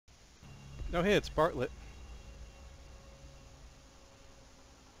Oh hey, it's Bartlett.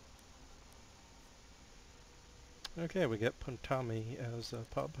 Okay, we get Puntami as a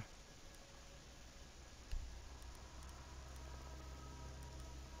pub.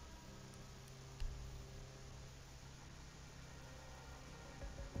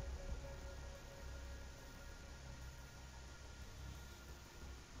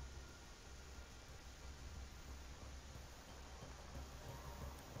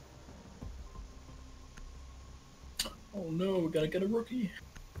 Oh no, we gotta get a rookie.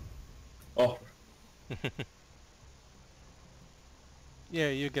 Oh. Yeah,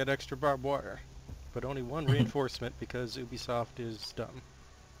 you get extra barbed wire, but only one reinforcement because Ubisoft is dumb.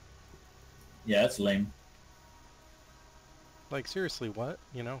 Yeah, that's lame. Like seriously, what?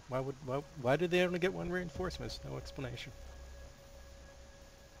 You know, why did they only get one reinforcement? No explanation.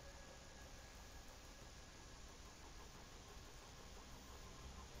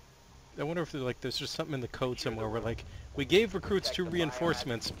 I wonder if there's just something in the code somewhere where like we gave recruits 2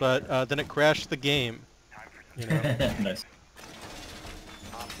 reinforcements, but then it crashed the game. You know. Nice.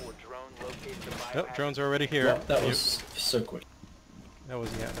 Oh, drones are already here. Wow, that was so quick. That was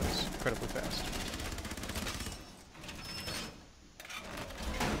incredibly fast.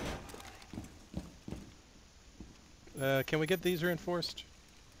 Can we get these reinforced?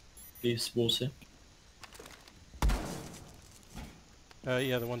 These walls here.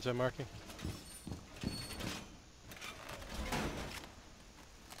 Yeah, the ones I'm marking.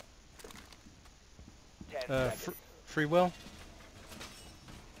 Free will?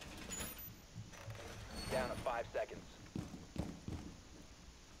 Down to 5 seconds.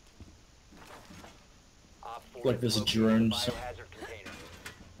 Like there's a drone.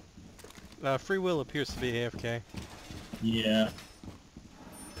 Free will appears to be AFK. Yeah.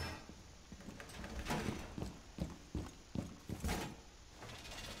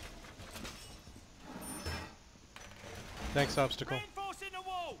 Thanks, obstacle. Reinforcing the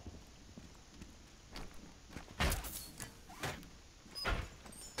wall. Now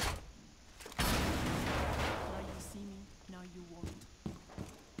you see me, now you won't.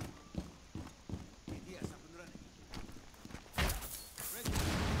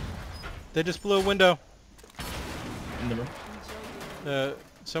 They just blew a window. In the room.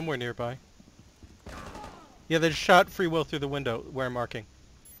 Somewhere nearby. Yeah, they just shot free will through the window where I'm marking.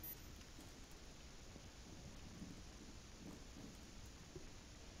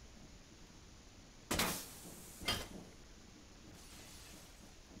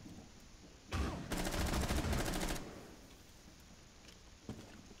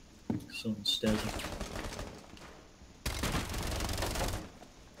 Someone's stairs.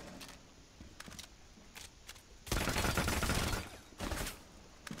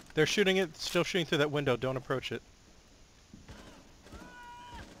 They're shooting it, still shooting through that window. Don't approach it.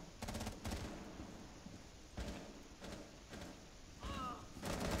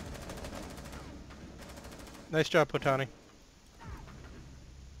 Nice job, Potani.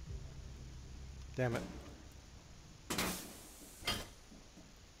 Damn it.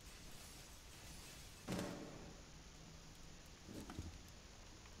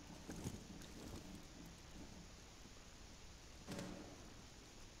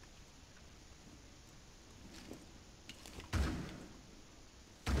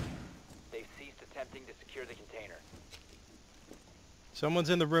 They've ceased attempting to secure the container. Someone's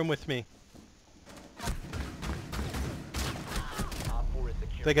in the room with me. Op 4 is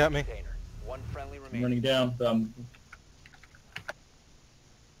securing They got the me. container. One friendly I'm remaining. running down.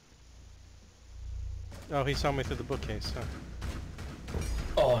 Oh, he saw me through the bookcase, huh?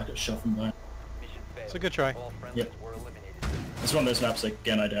 Oh, I got shot from behind. Mission failed. It's a good try. All friendlies Yep. were eliminated. It's one of those maps,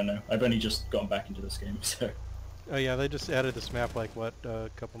 again, I don't know. I've only just gotten back into this game, so... Oh yeah, they just added this map like, what, a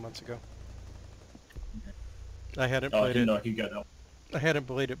couple months ago. I hadn't Oh, I played didn't it. know I could go that. I hadn't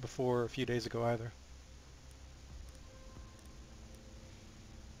played it before a few days ago either.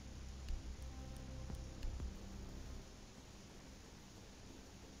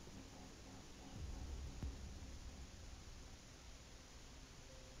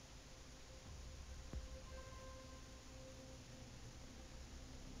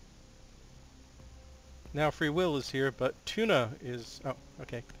 Now free will is here, but Tuna is... Oh,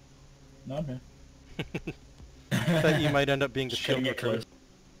 okay. No, I'm here. I thought you might end up being the Just shield getting it recruit.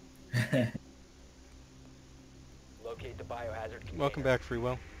 close. Locate the biohazard container. Welcome back, free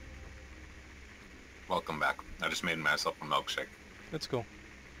will. Welcome back. I just made myself a milkshake. That's cool.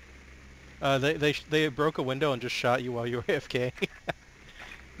 They broke a window and just shot you while you were AFK.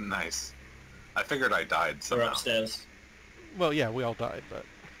 Nice. I figured I died We're somehow. upstairs. Well, yeah, we all died, but...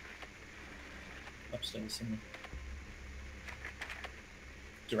 Upstairs somewhere.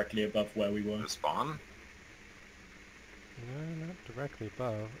 directly above where we were. The spawn? No, not directly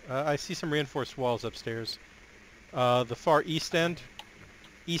above. I see some reinforced walls upstairs. The far east end.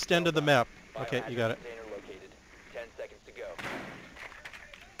 East end of the map. Okay, you got it. Container located. 10 seconds to go.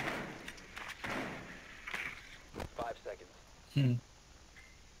 5 seconds.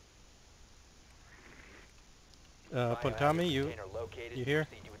 Pontami, you Container located. you here?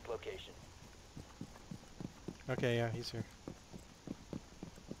 Proceed to its location. Okay, yeah, he's here.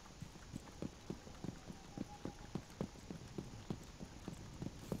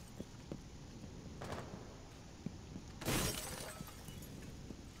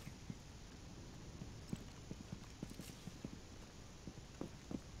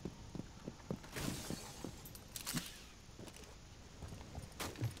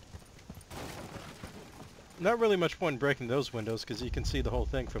 Not really much point in breaking those windows because you can see the whole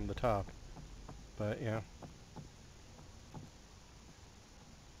thing from the top. But yeah.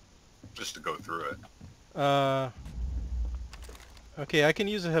 Just to go through it. Okay, I can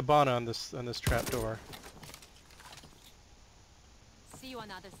use a Hibana on this trapdoor. See you on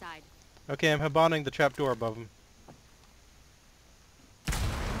the other side. Okay, I'm Hibanaing the trapdoor above him.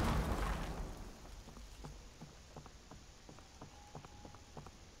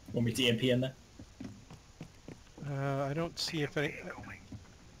 Want me to EMP in there? I don't see if any...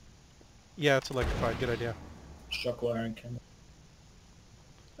 Yeah, it's electrified. Good idea. Shock wire and camera.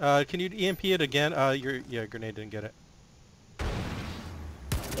 Can you EMP it again? Yeah, grenade didn't get it.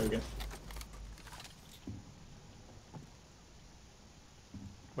 There we go.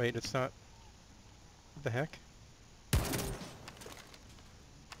 Wait, it's not... What the heck?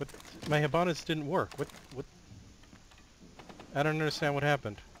 What? My Hibanas didn't work. What? I don't understand what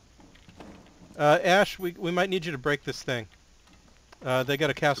happened. Ash, we might need you to break this thing. They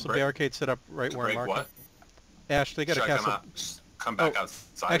got a castle barricade set up right where I marked it. Ash, they got a castle... Come back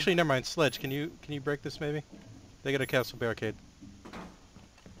outside? Actually, never mind. Sledge, can you break this maybe? They got a castle barricade.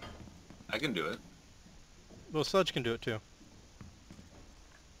 I can do it. Well, Sledge can do it too.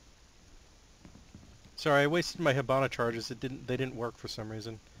 Sorry, I wasted my Hibana charges. They didn't work for some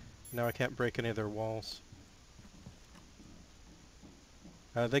reason. Now I can't break any of their walls.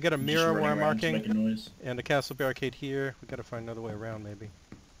 They got a mirror where I'm marking, and a castle barricade here. We gotta find another way around, maybe.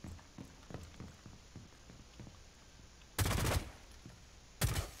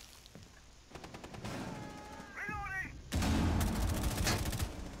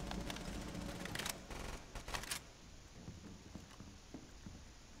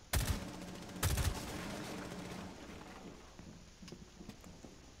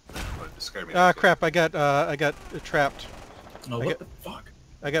 Scared me. Ah, crap! I got trapped. Oh, what the fuck?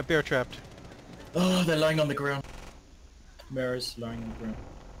 I got bear trapped. Oh, they're lying on the ground. Mirrors lying on the ground.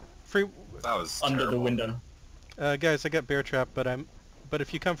 Free. That was Under terrible. the window. Guys, I got bear trapped, but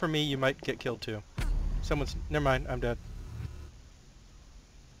if you come for me, you might get killed too. Never mind. I'm dead.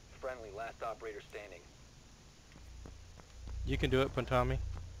 Friendly, last operator standing. You can do it, Pontami.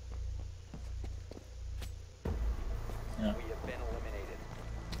 Yeah. We have been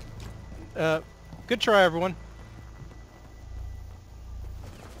eliminated. Good try, everyone.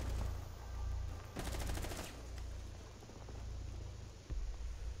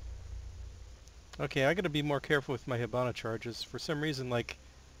 Okay, I gotta be more careful with my Hibana charges. For some reason, like,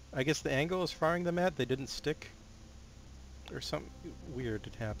 I guess the angle I was firing them at, they didn't stick. Or something weird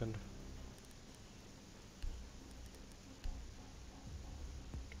had happened.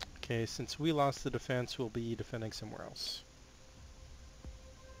 Okay, since we lost the defense, we'll be defending somewhere else.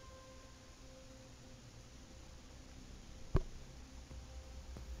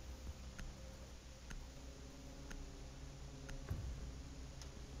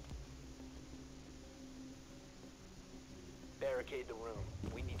 Barricade the room.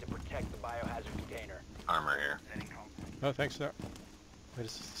 We need to protect the biohazard container. Armor here. Oh, thanks for that. Wait,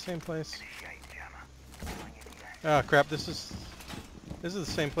 is this the same place? Ah, crap, this is the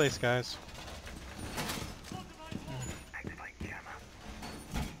same place, guys.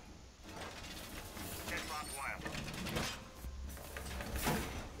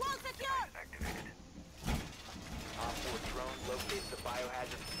 Op 4 drone located the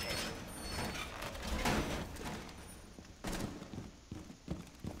biohazard container.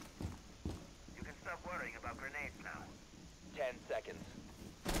 You can stop worrying about grenades now. 10 seconds.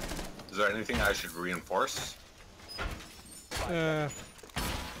 Is there anything I should reinforce?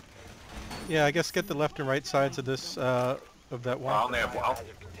 Yeah, I guess get the left and right sides of this, of that Well, I wall.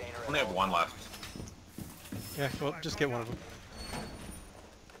 only have one left. Yeah, well, just get one of them.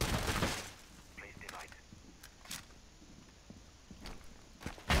 Please divide.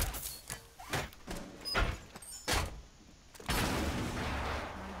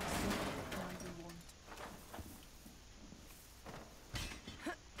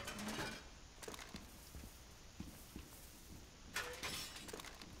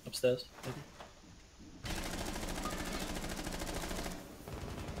 Upstairs, maybe.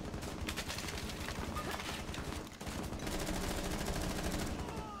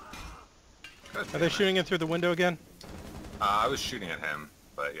 God Are damn they it. shooting in through the window again? I was shooting at him,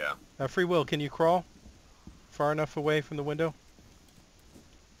 but yeah. Free Will, can you crawl far enough away from the window?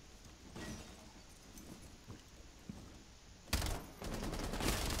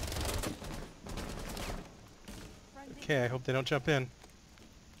 Okay, I hope they don't jump in.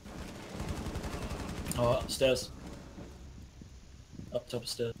 Oh, upstairs. Up top of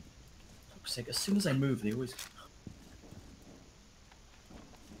stairs. For fuck's sake, as soon as I move, they always...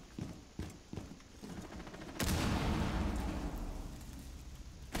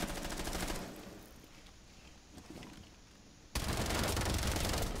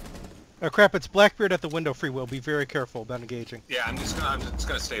 Oh crap, it's Blackbeard at the window, Free Will. Be very careful about engaging. Yeah, I'm just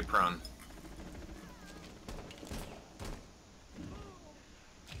gonna stay prone.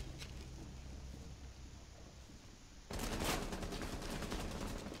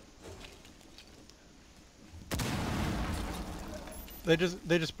 They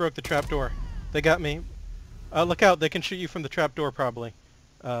just broke the trap door. They got me. Look out, they can shoot you from the trap door probably.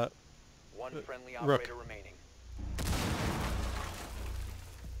 One friendly Rook. operator remaining.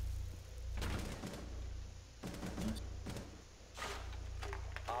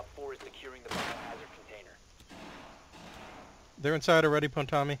 Op 4 is securing the biohazard container. They're inside already,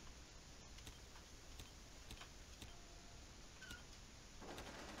 Pontami.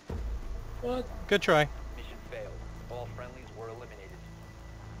 What? Good try. Mission failed. All friendlies were eliminated.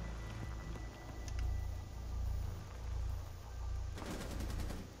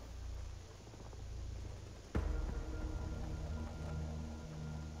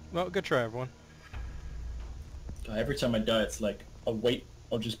 Well, good try, everyone. God, every time I die, it's like,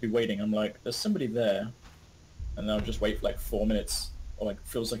 I'll just be waiting. I'm like, there's somebody there. And then I'll just wait for like 4 minutes. Or like,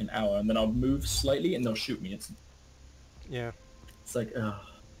 feels like an hour. And then I'll move slightly and they'll shoot me. Yeah, It's like, ugh.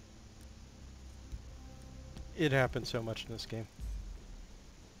 it happens so much in this game.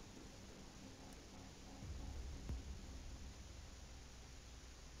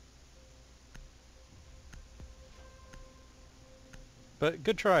 But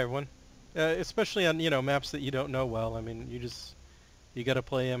good try, everyone. Especially on, maps that you don't know well. I mean, you gotta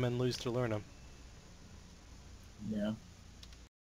play them and lose to learn them. Yeah.